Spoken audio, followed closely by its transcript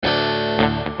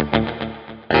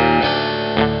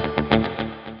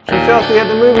Chelsea at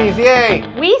the movies,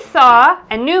 yay! We saw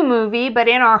a new movie, but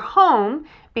in our home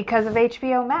because of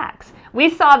HBO Max. We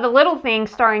saw The Little Things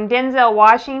starring Denzel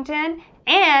Washington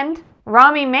and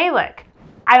Rami Malek.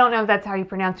 I don't know if that's how you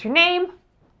pronounce your name.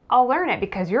 I'll learn it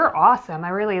because you're awesome. I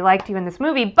really liked you in this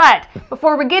movie. But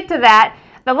before we get to that,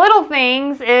 The Little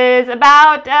Things is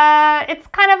about, it's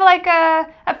kind of like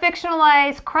a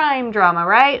fictionalized crime drama,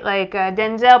 right? Like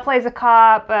Denzel plays a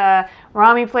cop,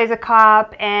 Rami plays a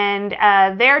cop, and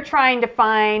they're trying to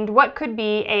find what could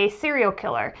be a serial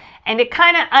killer. And it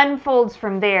kind of unfolds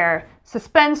from there.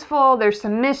 Suspenseful, there's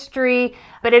some mystery,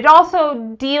 but it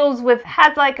also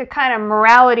has like a kind of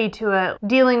morality to it,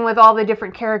 dealing with all the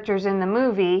different characters in the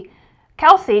movie.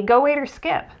 Kelsey, go wait or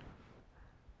skip?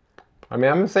 I'm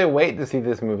going to say wait to see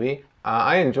this movie.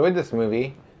 I enjoyed this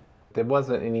movie. There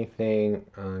wasn't anything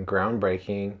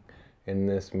groundbreaking in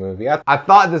this movie. I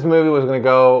thought this movie was going to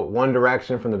go one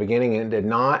direction from the beginning, and it did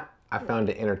not. I found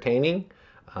it entertaining.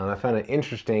 I found it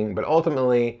interesting, but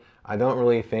ultimately, I don't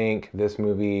really think this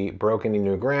movie broke any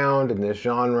new ground in this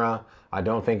genre. I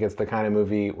don't think it's the kind of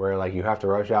movie where like you have to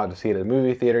rush out to see it at the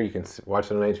movie theater. You can watch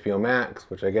it on HBO Max,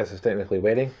 which I guess is technically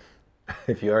waiting.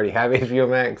 If you already have HBO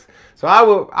Max. So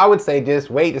I would say just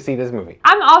wait to see this movie.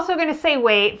 I'm also going to say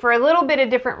wait for a little bit of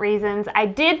different reasons. I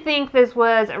did think this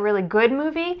was a really good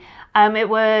movie. I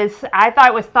thought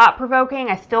it was thought-provoking.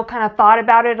 I still kind of thought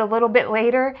about it a little bit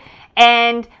later.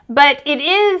 But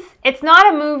it's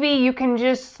not a movie you can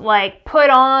just like put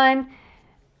on.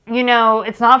 You know,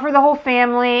 it's not for the whole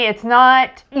family. I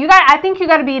think you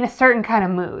got to be in a certain kind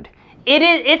of mood.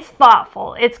 It's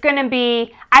thoughtful. It's going to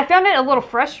be, I found it a little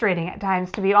frustrating at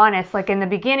times, to be honest. Like in the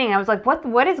beginning, I was like,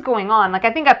 what is going on? Like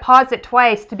I think I paused it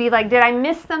twice to be like, did I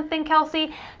miss something,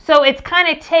 Kelsey? So it's kind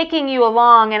of taking you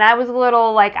along, and I was a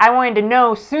little like, I wanted to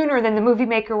know sooner than the movie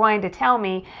maker wanted to tell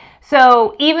me.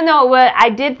 So even though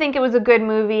I did think it was a good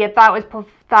movie, I thought it was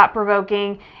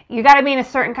thought-provoking, you got to be in a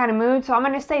certain kind of mood. So I'm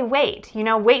going to say wait.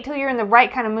 Wait till you're in the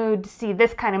right kind of mood to see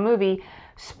this kind of movie.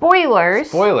 Spoilers.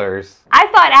 I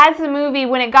thought as the movie,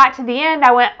 when it got to the end,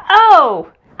 I went,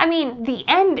 oh, I mean, the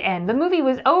end. The movie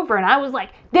was over, and I was like,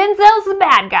 Denzel's the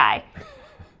bad guy.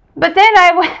 But then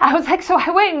I was like, so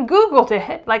I went and Googled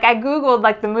it. Like, I Googled,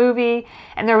 like, the movie,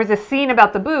 and there was a scene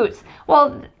about the boots.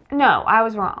 Well, no, I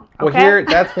was wrong. Okay? Well, here,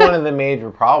 that's one of the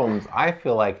major problems, I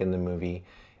feel like, in the movie,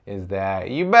 is that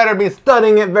you better be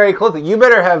studying it very closely. You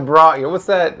better have brought what's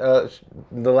that,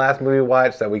 the last movie we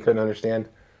watched that we couldn't understand?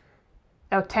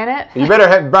 Oh, Tenet? You better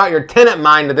have brought your Tenet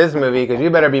mind to this movie, because you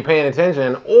better be paying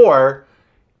attention, or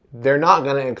they're not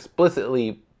going to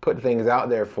explicitly put things out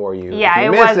there for you. Yeah, if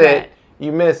you miss it,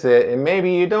 you miss it, and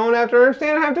maybe you don't have to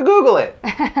understand and have to Google it.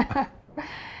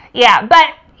 Yeah,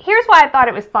 but here's why I thought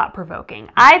it was thought-provoking.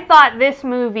 I thought this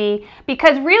movie,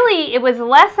 because really it was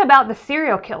less about the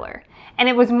serial killer, and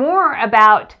it was more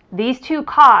about these two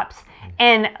cops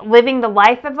and living the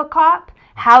life of a cop,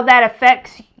 how that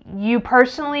affects you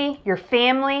personally, your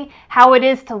family, how it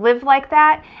is to live like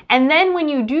that. And then when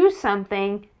you do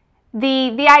something,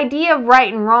 the idea of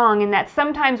right and wrong, and that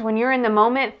sometimes when you're in the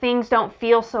moment, things don't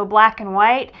feel so black and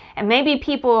white, and maybe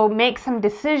people make some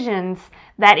decisions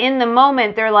that in the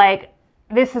moment they're like,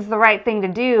 this is the right thing to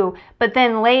do, but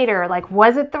then later, like,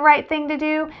 was it the right thing to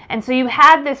do? And so you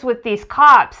had this with these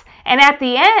cops, and at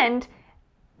the end,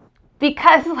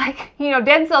 because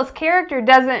Denzel's character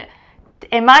doesn't,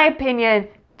 in my opinion,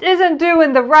 isn't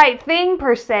doing the right thing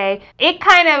per se, it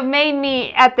kind of made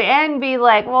me at the end be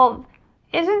like, well,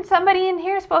 isn't somebody in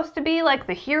here supposed to be like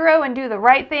the hero and do the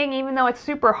right thing even though it's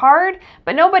super hard?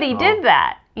 But nobody did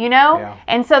that, Yeah.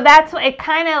 And so that's, it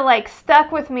kind of like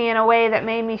stuck with me in a way that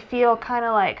made me feel kind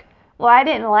of like, well, I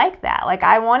didn't like that. Like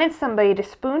I wanted somebody to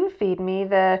spoon feed me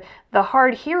the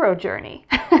hard hero journey.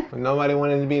 But nobody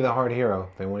wanted to be the hard hero.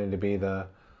 They wanted to be the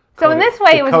in this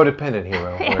way, it was codependent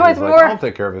hero. It was more. Like, I'll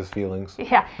take care of his feelings.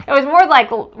 Yeah, it was more like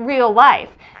real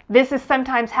life. This is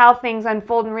sometimes how things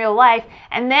unfold in real life,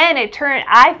 and then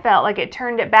I felt like it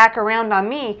turned it back around on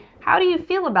me. How do you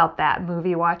feel about that,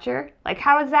 movie watcher? Like,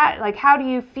 how is that? Like, how do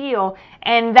you feel?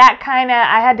 And that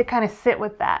I had to kind of sit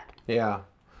with that. Yeah,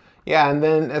 and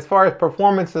then as far as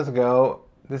performances go,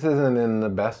 this isn't in the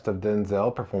best of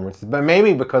Denzel performances, but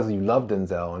maybe because you love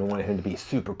Denzel and wanted him to be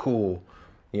super cool.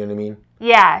 You know what I mean?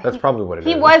 Yeah. That's probably what it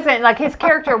is. He wasn't, like, his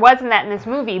character wasn't that in this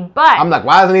movie, but... I'm like,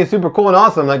 why isn't he super cool and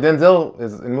awesome like Denzel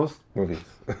is in most movies?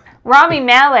 Rami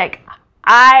Malek,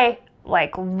 I,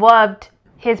 loved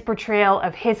his portrayal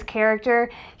of his character.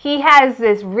 He has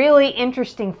this really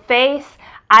interesting face.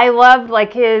 I loved,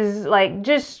 his,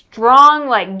 just strong,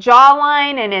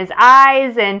 jawline and his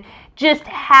eyes and just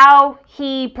how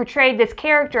he portrayed this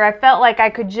character. I felt like I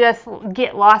could just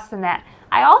get lost in that.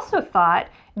 I also thought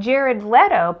Jared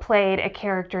Leto played a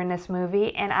character in this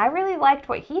movie, and I really liked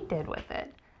what he did with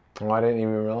it. Oh, I didn't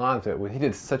even realize it. He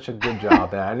did such a good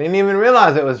job that I didn't even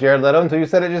realize it was Jared Leto until you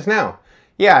said it just now.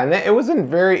 Yeah, and it was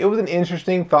an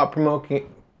interesting, thought-provoking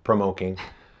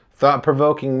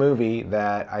movie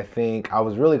that I think I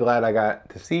was really glad I got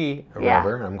to see.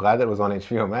 I'm glad that it was on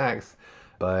HBO Max,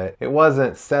 but it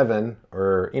wasn't Seven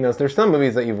or, there's some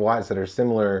movies that you've watched that are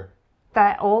similar.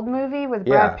 That old movie with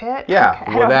Brad Pitt? Yeah.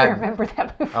 Okay, I don't remember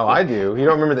that movie. Oh, I do. You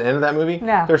don't remember the end of that movie?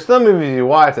 No. There's some movies you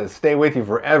watch that stay with you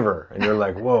forever, and you're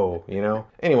like, whoa,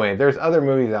 Anyway, there's other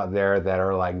movies out there that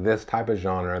are like this type of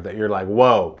genre that you're like,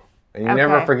 whoa. And you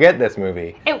never forget this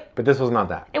movie. But this was not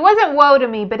that. It wasn't whoa to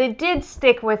me, but it did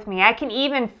stick with me. I can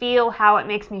even feel how it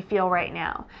makes me feel right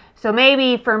now. So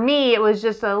maybe for me, it was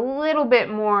just a little bit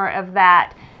more of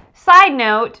that. Side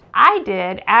note, I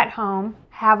did, at home,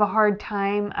 have a hard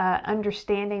time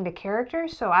understanding the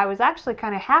characters. So I was actually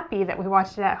kind of happy that we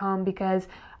watched it at home because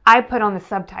I put on the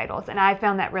subtitles, and I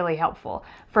found that really helpful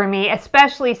for me,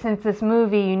 especially since this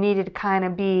movie, you needed to kind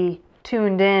of be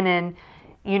tuned in and,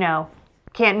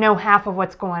 can't know half of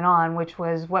what's going on, which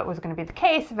was what was going to be the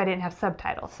case if I didn't have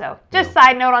subtitles. So just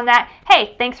side note on that.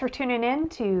 Hey, thanks for tuning in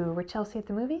to Rich Chelsea at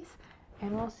the Movies,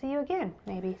 and we'll see you again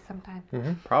maybe sometime.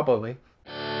 Probably.